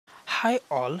Hi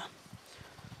all.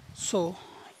 So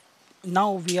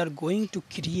now we are going to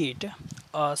create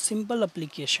a simple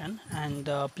application, and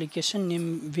the application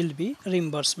name will be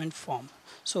reimbursement form.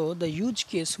 So the use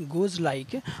case goes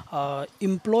like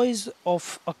employees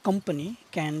of a company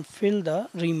can fill the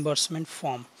reimbursement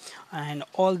form, and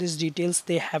all these details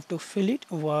they have to fill it.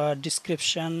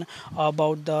 Description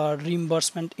about the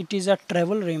reimbursement, it is a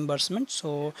travel reimbursement,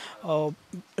 so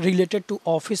related to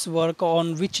office work,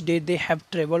 on which day they have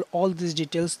traveled, all these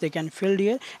details they can fill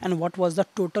here, and what was the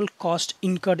total cost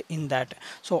incurred in that.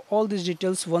 So all these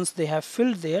details once they have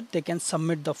filled there, they can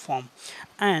submit the form,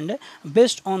 and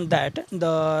based on that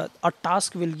the a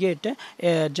task will get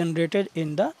generated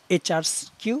in the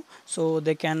HR's queue, so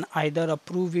they can either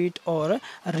approve it or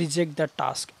reject the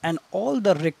task. And all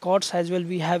the records as well,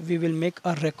 we will make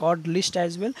a record list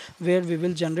as well, where we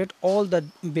will generate all the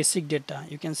basic data.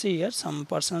 You can see here some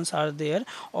persons are there,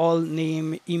 all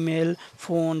name, email,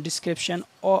 phone, description,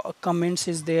 or comments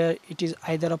is there. It is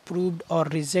either approved or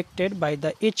rejected by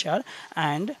the HR,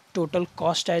 and total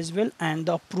cost as well, and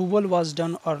the approval was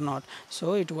done or not.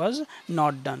 So it was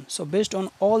not done. So based on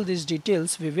all these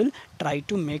details we will try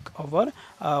to make our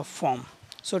form.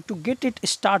 So to get it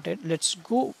started, let's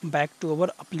go back to our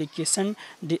application,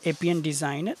 the Appian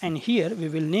designer, and here we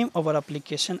will name our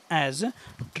application as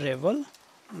travel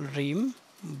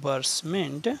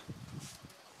reimbursement.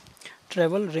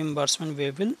 Travel reimbursement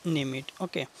we will name it.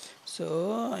 Okay,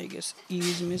 so I guess E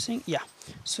is missing. Yeah,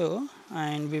 so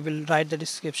and we will write the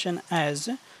description as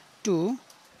to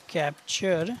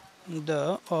capture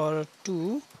the or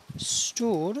to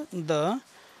store the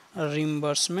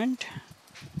reimbursement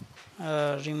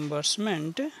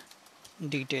reimbursement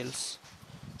details.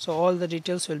 So all the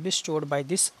details will be stored by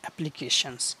these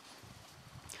applications.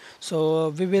 So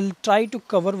we will try to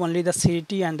cover only the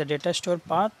CDT and the data store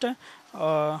part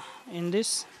in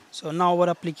this. So now our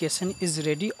application is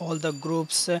ready. All the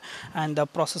groups and the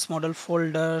process model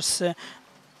folders,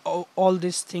 all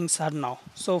these things are now.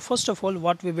 So first of all,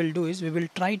 what we will do is we will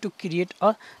try to create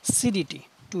a CDT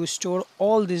to store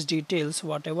all these details.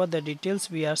 Whatever the details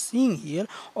we are seeing here,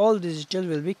 all these details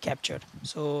will be captured.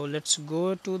 So let's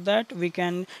go to that. We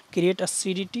can create a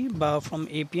CDT from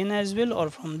Appian as well, or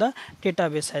from the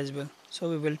database as well. So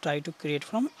we will try to create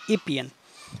from Appian.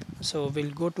 So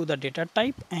we'll go to the data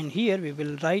type, and here we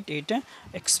will write it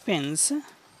expense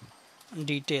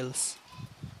details.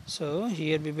 So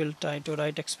here we will try to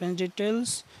write expense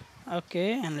details.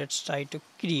 Okay, and let's try to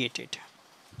create it.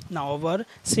 Now our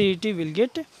CDT will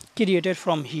get created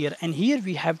from here, and here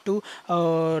we have to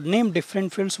name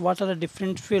different fields. What are the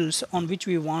different fields on which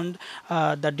we want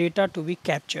the data to be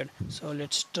captured? So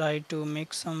let's try to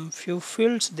make some few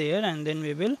fields there, and then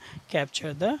we will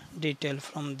capture the detail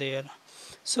from there.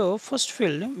 So first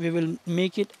field we will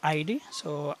make it ID.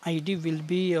 So ID will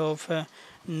be of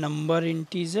number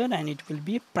integer, and it will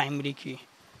be primary key.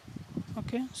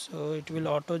 Okay, so it will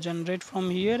auto generate from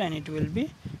here, and it will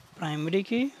be primary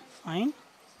key. Fine.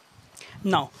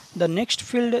 Now the next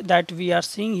field that we are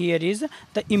seeing here is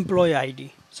the employee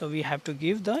ID. So we have to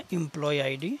give the employee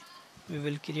ID. We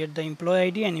will create the employee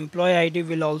ID, and employee ID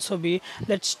will also be,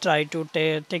 let's try to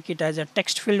take it as a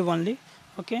text field only.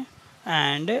 Okay,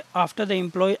 and after the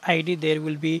employee ID there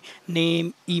will be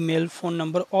name, email, phone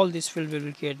number. All this field we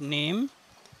will create name.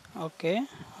 Okay,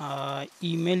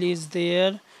 email is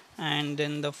there, and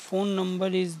then the phone number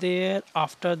is there.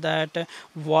 After that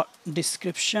what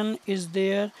description is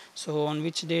there, so on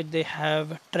which date they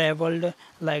have traveled,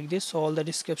 like this. So all the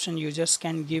description users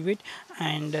can give it,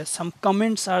 and some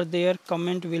comments are there.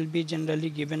 Comment will be generally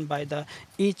given by the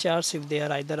HRs if they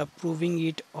are either approving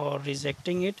it or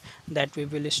rejecting it, that we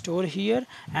will store here.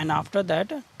 And after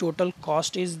that total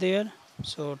cost is there,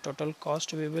 so total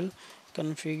cost we will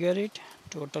configure it.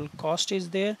 Total cost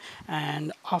is there,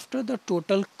 and after the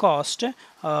total cost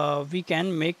we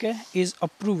can make is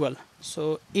approval.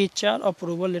 So HR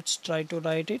approval, let's try to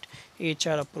write it.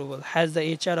 HR approval, has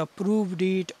the HR approved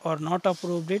it or not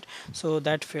approved it? So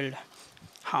that field.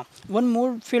 One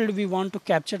more field we want to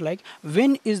capture, like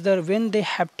when they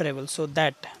have travel, so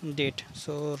that date.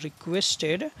 So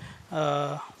requested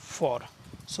for,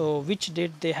 so which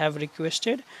date they have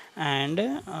requested,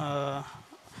 and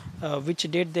which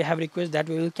date they have requested, that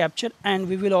we will capture. And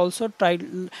we will also try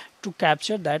to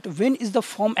capture that when is the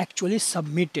form actually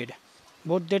submitted.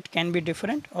 Both that can be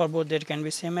different, or both that can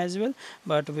be same as well,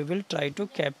 but we will try to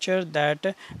capture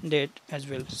that date as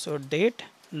well. So date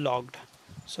logged,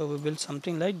 so we will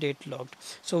something like date logged.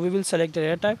 So we will select the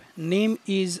data type. Name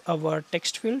is our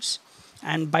text fields,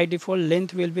 and by default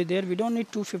length will be there. We don't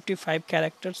need 255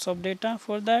 characters of data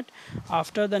for that.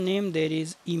 After the name there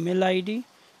is email ID,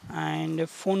 and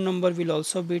phone number will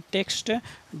also be text,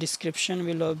 description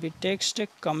will all be text,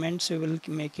 comments we will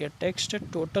make it text,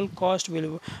 total cost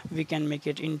will we can make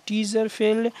it integer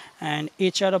field, and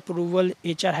HR approval,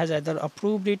 HR has either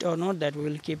approved it or not, that we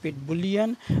will keep it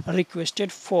boolean,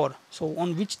 requested for, so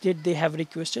on which date they have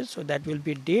requested, so that will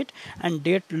be date, and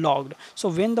date logged. So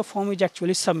when the form is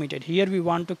actually submitted, here we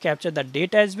want to capture the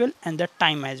date as well and the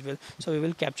time as well, so we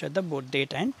will capture the both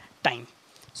date and time.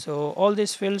 So all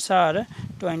these fields are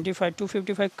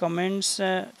 255 comments,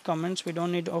 comments we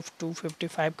don't need of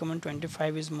 255 comment,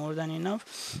 25 is more than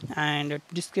enough, and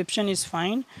description is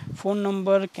fine. Phone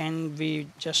number can be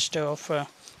just of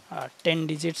 10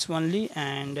 digits only,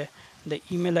 and the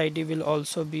email ID will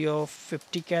also be of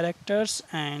 50 characters,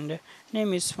 and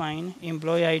name is fine.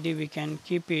 Employee ID we can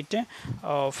keep it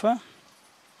of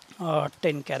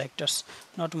 10 characters,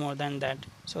 not more than that,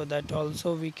 so that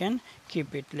also we can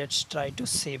keep it. Let's try to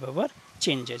save our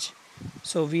changes.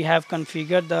 So we have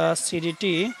configured the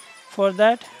CDT for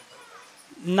that.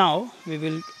 Now we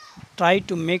will try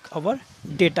to make our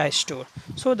data store,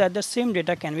 so that the same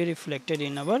data can be reflected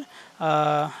in our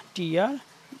TR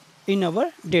in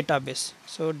our database.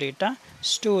 So data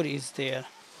store is there.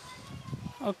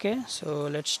 Okay, so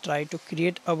let's try to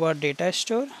create our data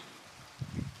store.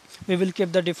 We will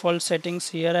keep the default settings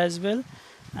here as well,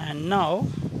 and now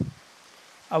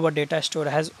our data store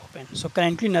has opened. So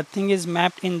currently nothing is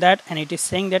mapped in that, and it is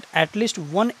saying that at least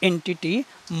one entity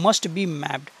must be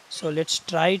mapped. So let's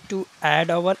try to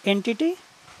add our entity,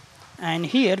 and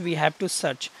here we have to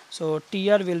search. So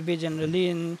TR will be generally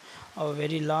in our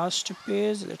very last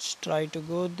page. Let's try to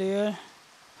go there.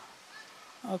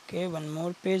 Okay, one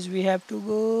more page we have to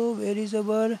go. Where is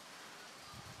our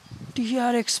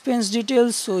TR expense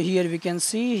details? So here we can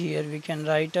see, here we can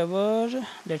write our,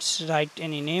 let's write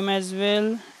any name as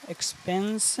well,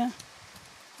 expense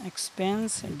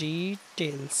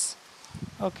details.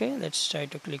 Okay, let's try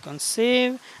to click on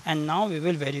save, and now we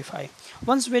will verify.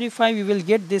 Once verify, we will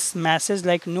get this message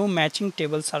like no matching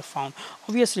tables are found.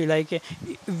 Obviously, like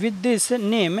with this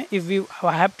name, if we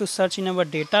have to search in our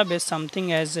database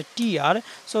something as a TR,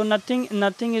 so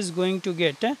nothing is going to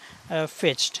get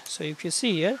fetched. So if you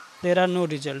see here, there are no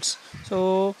results.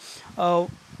 So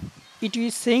it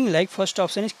is saying like first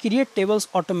option is create tables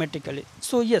automatically.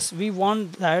 So yes, we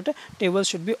want that tables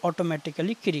should be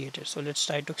automatically created. So let's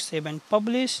try to save and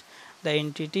publish. The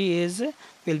entity is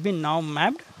will be now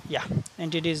mapped. Yeah,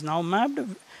 entity is now mapped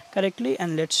correctly,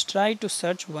 and let's try to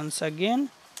search once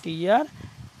again TR.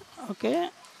 Okay,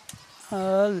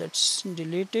 let's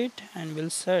delete it and we'll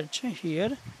search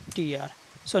here TR.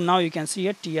 So now you can see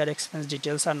here TR expense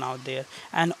details are now there,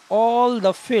 and all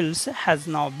the fields has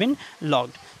now been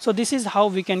logged. So this is how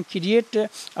we can create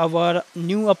our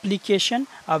new application.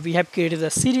 We have created the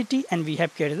CDT and we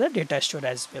have created the data store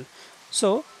as well.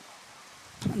 So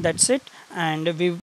that's it, and we